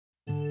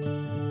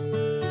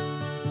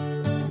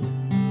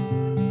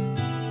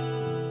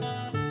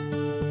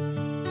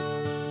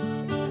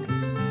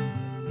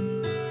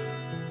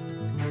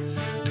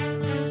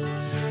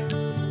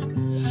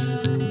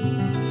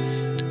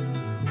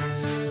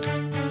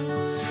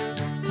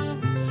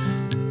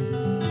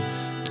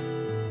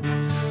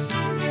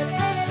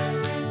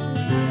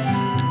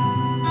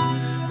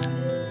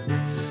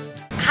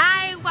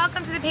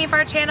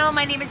our channel.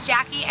 My name is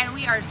Jackie and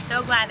we are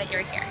so glad that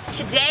you're here.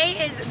 Today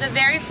is the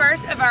very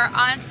first of our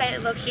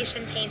on-site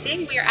location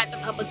painting. We are at the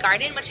Public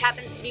Garden, which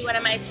happens to be one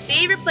of my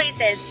favorite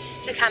places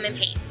to come and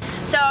paint.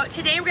 So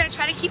today we're going to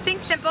try to keep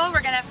things simple.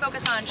 We're going to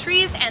focus on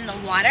trees and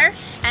the water,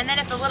 and then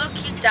if a little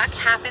cute duck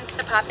happens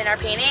to pop in our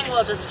painting,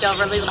 we'll just feel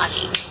really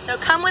lucky. So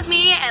come with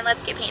me and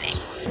let's get painting.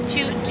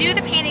 To do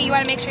the painting, you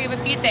want to make sure you have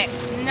a few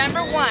things. Number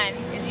one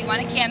is you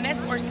want a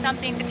canvas or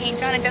something to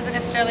paint on. It doesn't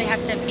necessarily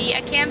have to be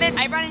a canvas.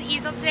 I brought an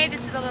easel today.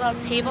 This is a little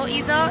table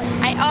easel.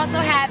 I also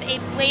have a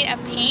plate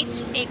of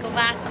paint, a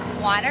glass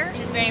of water, which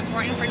is very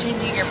important for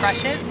changing your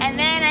brushes, and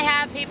then I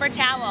have paper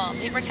towel.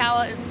 Paper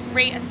towel is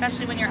great,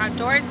 especially when you're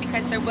outdoors,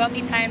 because there will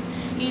be times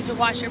you need to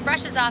wash your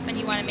brushes off and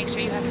you want to make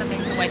sure you have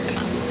something to wipe them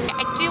off.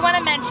 I do want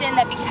to mention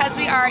that because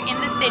we are in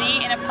the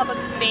city, in a public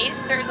space,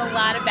 there's a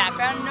lot of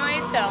background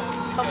noise, so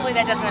hopefully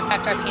that doesn't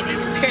affect our painting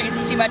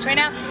experience too much right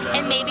now,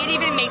 and maybe it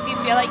even makes you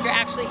feel like you're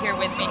actually here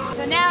with me.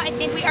 So now I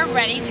think we are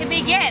ready to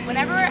begin.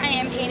 Whenever I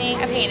am painting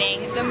a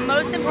painting, the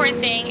most important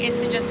thing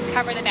is to just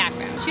cover the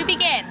background. To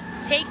begin,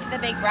 take the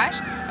big brush.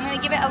 I'm going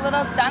to give it a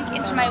little dunk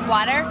into my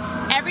water.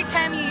 Every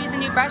time you use a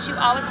new brush, you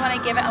always want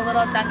to give it a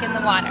little dunk in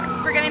the water.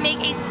 We're going to make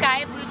a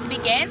sky blue to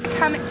begin.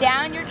 Come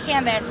down your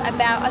canvas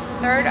about a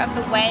third of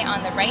the way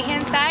on the right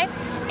hand side,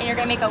 and you're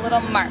going to make a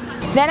little mark.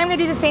 Then I'm going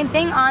to do the same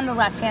thing on the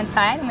left hand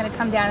side. I'm going to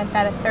come down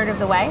about a third of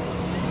the way.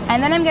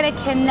 And then I'm going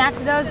to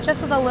connect those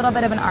just with a little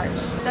bit of an arch.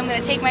 So I'm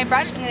going to take my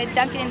brush, I'm going to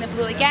dunk it in the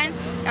blue again.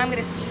 Now I'm going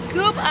to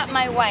scoop up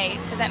my white,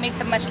 because that makes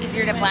it much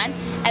easier to blend.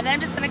 And then I'm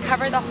just going to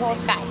cover the whole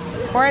sky.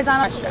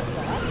 Horizontal strokes.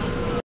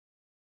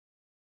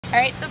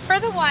 Alright, so for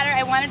the water,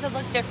 I wanted to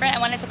look different. I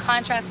wanted to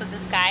contrast with the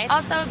sky.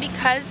 Also,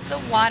 because the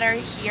water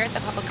here at the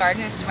Public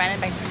Garden is surrounded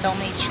by so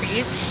many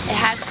trees, it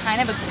has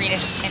kind of a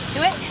greenish tint to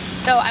it.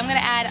 So I'm going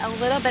to add a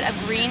little bit of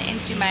green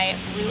into my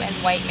blue and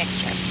white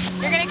mixture.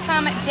 You're going to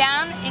come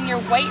down in your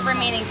white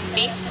remaining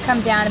space.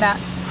 Come down about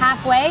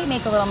halfway,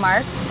 make a little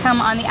mark.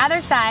 Come on the other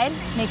side,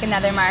 make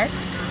another mark.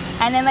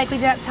 And then like we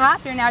did up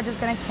top, you're now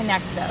just going to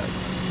connect those.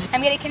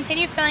 I'm going to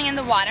continue filling in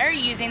the water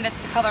using the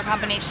color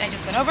combination I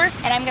just went over,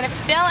 and I'm going to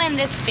fill in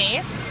this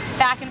space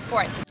back and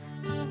forth.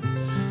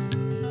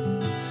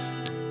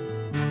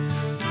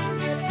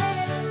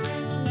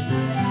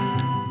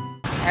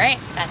 Alright,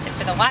 that's it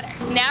for the water.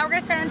 Now we're going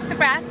to start onto the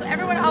grass. So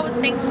everyone always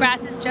thinks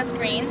grass is just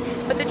green,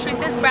 but the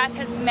truth is grass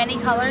has many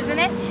colors in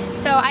it.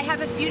 So I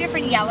have a few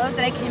different yellows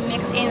that I can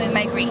mix in with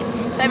my green.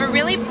 So I have a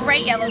really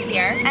bright yellow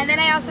here, and then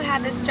I also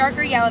have this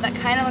darker yellow that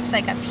kind of looks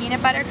like a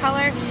peanut butter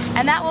color,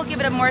 and that will give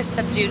it a more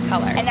subdued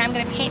color. And now I'm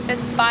going to paint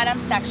this bottom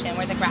section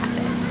where the grass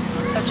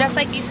is. So just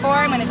like before,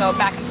 I'm going to go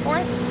back and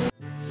forth.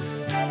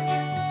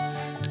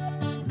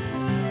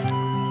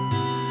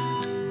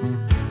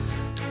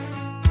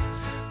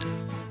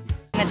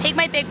 I'm going to take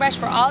my big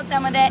brush, we're all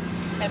done with it.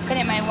 I'm going to put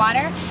it in my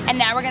water, and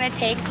now we're going to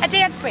take a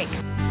dance break.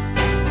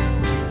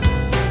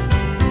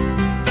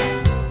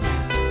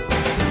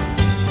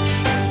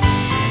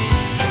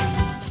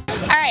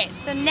 Alright,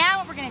 so now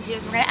what we're going to do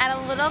is we're going to add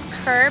a little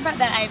curb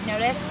that I've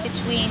noticed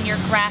between your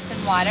grass and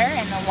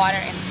the water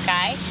and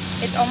sky.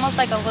 It's almost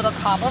like a little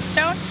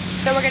cobblestone.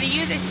 So we're going to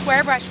use a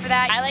square brush for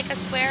that. I like a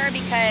square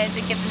because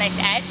it gives a nice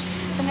edge.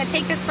 So I'm going to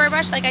take this square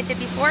brush like I did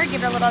before,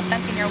 give it a little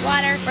dunk in your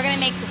water. We're going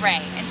to make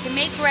gray. And to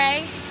make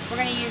gray, we're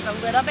going to use a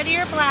little bit of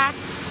your black.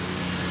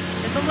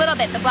 Just a little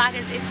bit. The black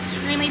is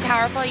extremely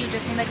powerful. You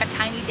just need like a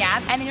tiny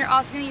dab. And then you're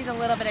also going to use a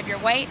little bit of your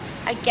white.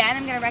 Again,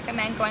 I'm going to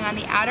recommend going on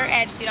the outer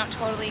edge so you don't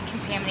totally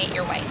contaminate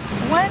your white.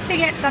 I wanted to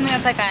get something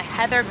that's like a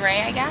heather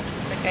gray, I guess.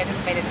 It's a good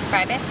way to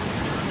describe it.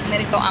 I'm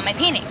going to go on my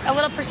painting. A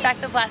little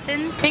perspective lesson.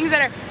 Things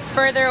that are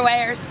further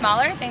away are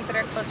smaller. Things that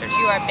are closer to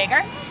you are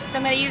bigger. So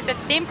I'm going to use the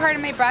thin part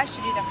of my brush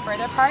to do the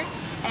further part.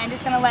 And I'm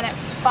just going to let it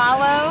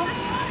follow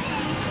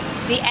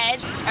the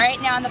edge. Alright,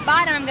 now on the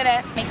bottom I'm going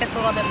to make this a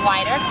little bit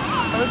wider because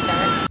it's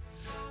closer.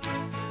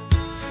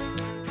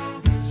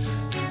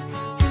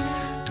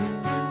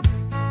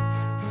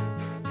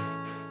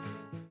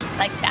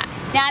 Like that.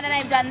 Now that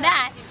I've done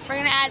that, we're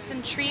going to add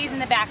some trees in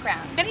the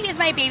background. I'm going to use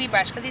my baby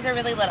brush because these are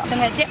really little. So I'm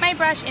going to dip my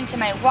brush into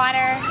my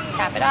water,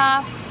 tap it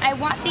off. I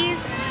want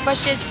these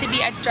bushes to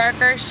be a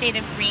darker shade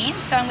of green,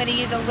 so I'm going to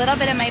use a little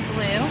bit of my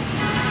blue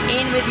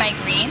in with my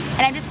green.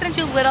 And I'm just going to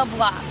do little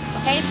blobs,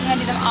 okay? So I'm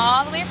going to do them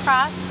all the way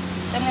across.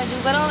 So I'm going to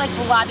do little like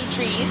blobby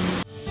trees.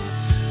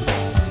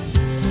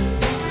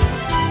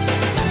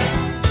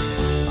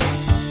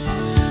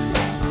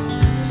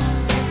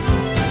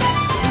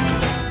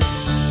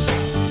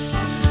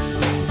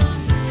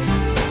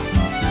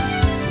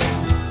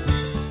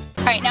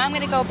 Alright, now I'm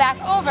going to go back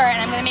over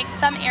and I'm going to make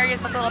some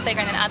areas look a little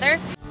bigger than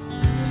others.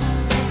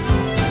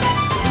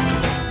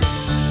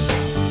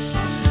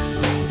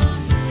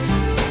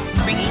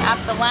 Bringing up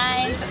the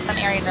line so some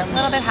areas are a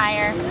little bit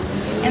higher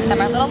and some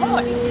are a little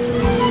lower.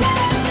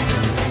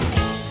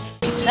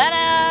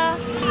 Ta-da!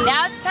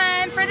 Now it's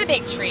time for the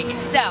big tree.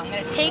 So I'm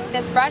going to take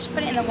this brush,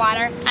 put it in the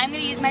water. I'm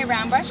going to use my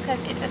round brush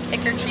because it's a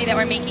thicker tree that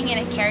we're making and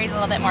it carries a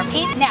little bit more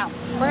paint. Now,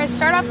 we're going to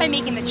start off by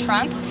making the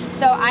trunk.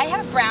 So I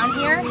have brown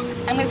here.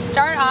 I'm going to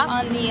start off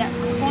on the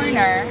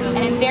corner, and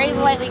I'm very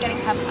lightly going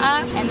to come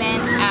up and then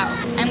out.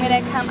 I'm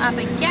going to come up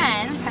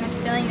again, kind of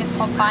filling this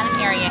whole bottom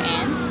area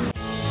in.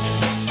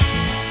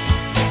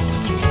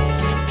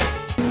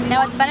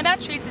 Now what's fun about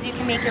trees is you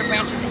can make your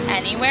branches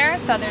anywhere,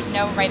 so there's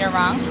no right or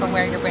wrong for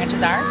where your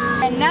branches are.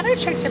 Another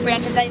trick to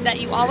branches is that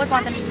you always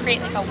want them to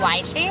create like a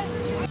Y shape.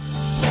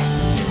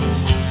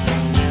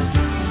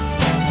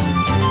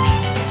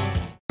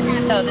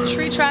 So the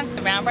tree trunk,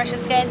 the round brush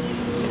is good.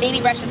 The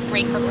baby brush is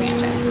great for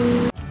branches.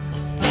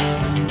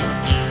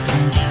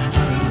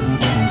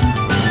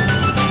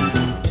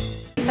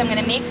 So I'm going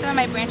to make some of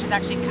my branches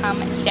actually come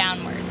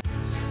downwards.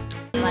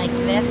 Like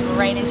this,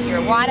 right into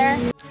your water.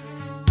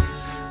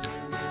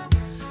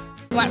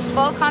 You want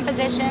full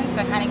composition,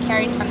 so it kind of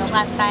carries from the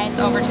left side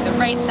over to the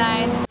right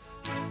side.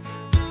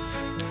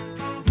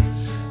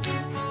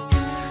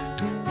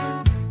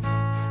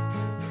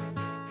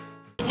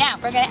 Now,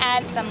 we're going to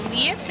add some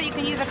leaves, so you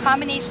can use a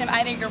combination of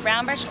either your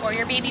round brush or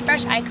your baby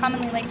brush. I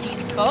commonly like to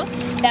use both.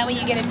 That way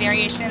you get a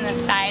variation in the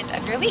size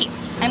of your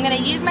leaves. I'm going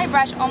to use my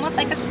brush almost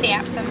like a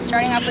stamp, so I'm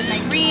starting off with my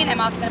green. I'm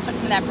also going to put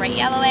some of that bright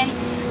yellow in.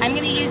 I'm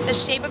going to use the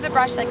shape of the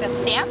brush like a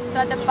stamp. So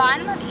at the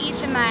bottom of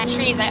each of my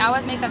trees, I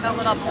always make like a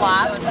little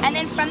blob. And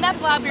then from that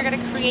blob, you're going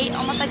to create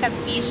almost like a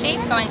V shape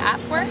going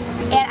upwards.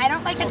 And I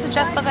don't like it to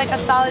just look like a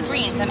solid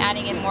green, so I'm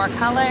adding in more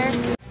color.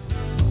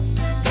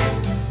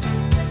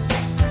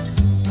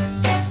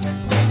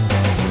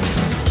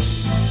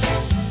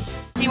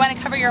 So you want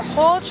to cover your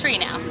whole tree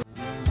now.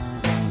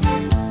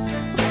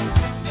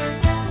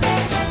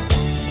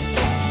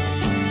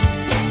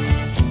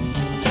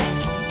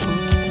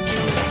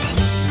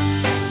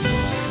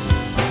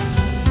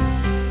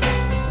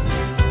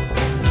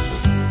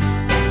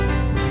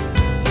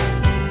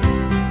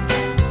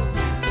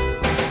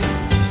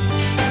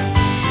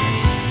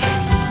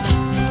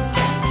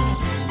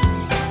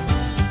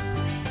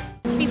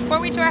 Before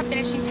we do our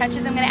finishing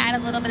touches, I'm going to add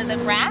a little bit of the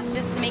grass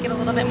just to make it a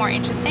little bit more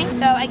interesting.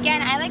 So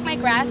again, I like my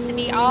grass to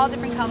be all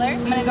different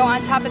colors. I'm going to go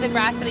on top of the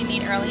grass that we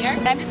made earlier.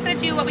 And I'm just going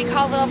to do what we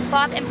call little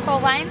plop and pull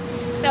lines.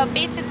 So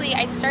basically,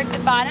 I start at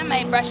the bottom,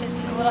 my brush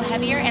is a little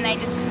heavier, and I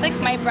just flick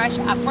my brush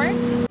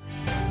upwards.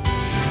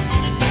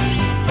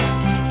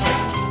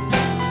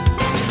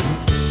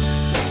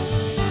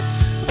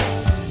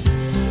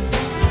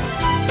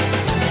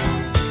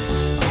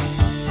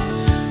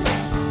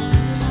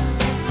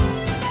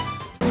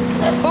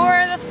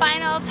 For the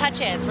final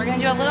touches, we're going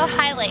to do a little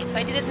highlight. So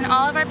I do this in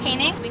all of our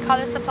painting. We call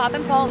this the plop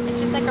and pull. It's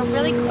just like a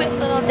really quick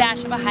little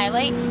dash of a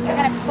highlight that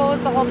kind of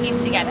pulls the whole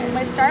piece together. I'm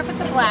going to start off with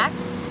the black.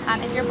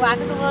 If your black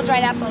is a little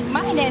dried up like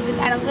mine is, just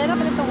add a little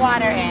bit of the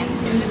water in.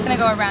 I'm just going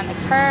to go around the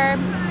curb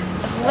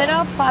with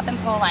little plop and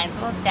pull lines,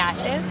 little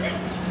dashes.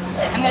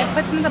 I'm going to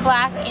put some of the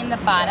black in the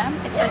bottom.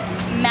 It's like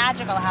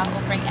magical how it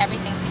will bring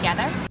everything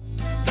together.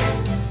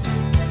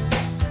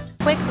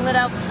 Quick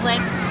little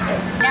flicks.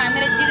 Now I'm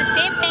going to do the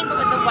same thing but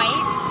with the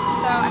white.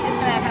 So I'm just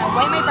going to kind of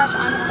wipe my brush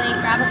on the plate,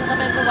 grab a little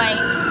bit of the white.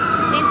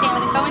 Same thing,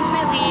 I'm going to go into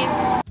my leaves.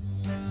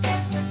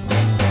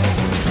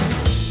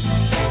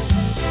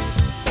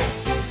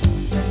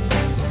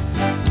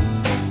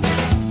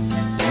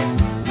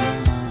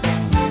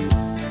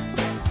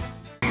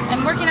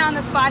 I'm working on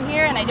the spot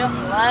here and I don't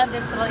love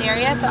this little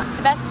area. So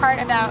the best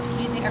part about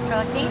using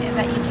acrylic paint is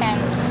that you can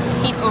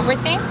paint over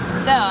things.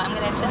 So I'm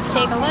going to just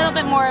take a little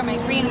bit more of my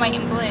green, white,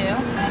 and blue,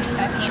 and I'm just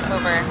going to paint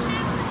over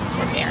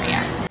this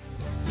area.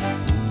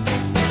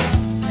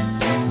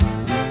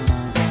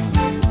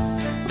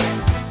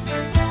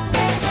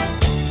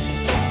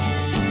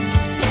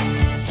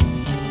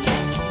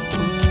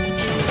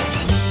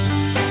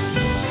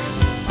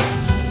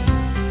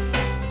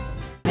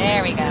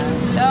 There we go.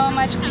 So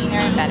much cleaner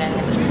and better.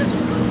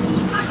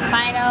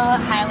 Final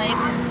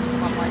highlights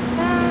one more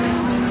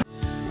time.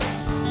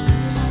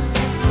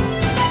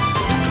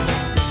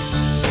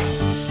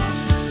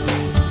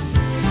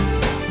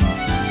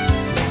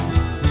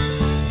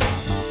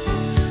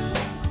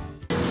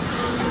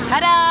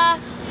 Ta-da!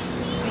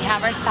 We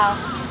have ourselves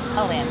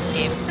a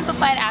landscape.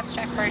 Simplified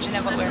abstract version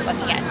of what we're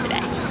looking at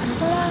today.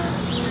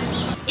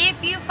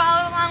 If you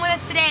followed along with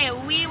us today,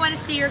 we want to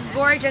see your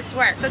gorgeous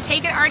work. So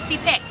take an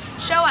artsy pic.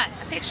 Show us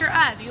a picture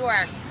of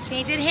your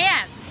painted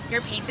hands,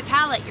 your painted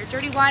palette, your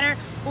dirty water,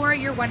 or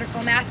your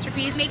wonderful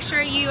masterpiece. Make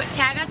sure you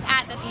tag us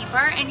at the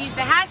paper and use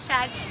the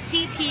hashtag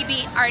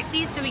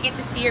TPBArtsy so we get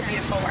to see your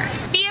beautiful work.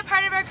 Be a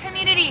part of our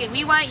community.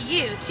 We want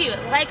you to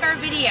like our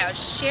video,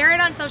 share it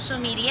on social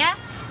media,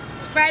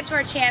 subscribe to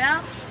our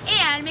channel,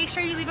 and make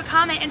sure you leave a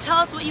comment and tell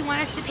us what you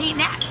want us to paint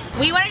next.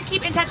 We want to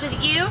keep in touch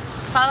with you.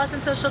 Follow us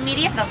on social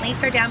media. The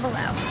links are down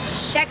below.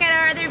 Check out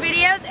our other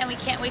videos, and we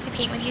can't wait to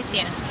paint with you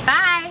soon.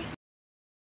 Bye!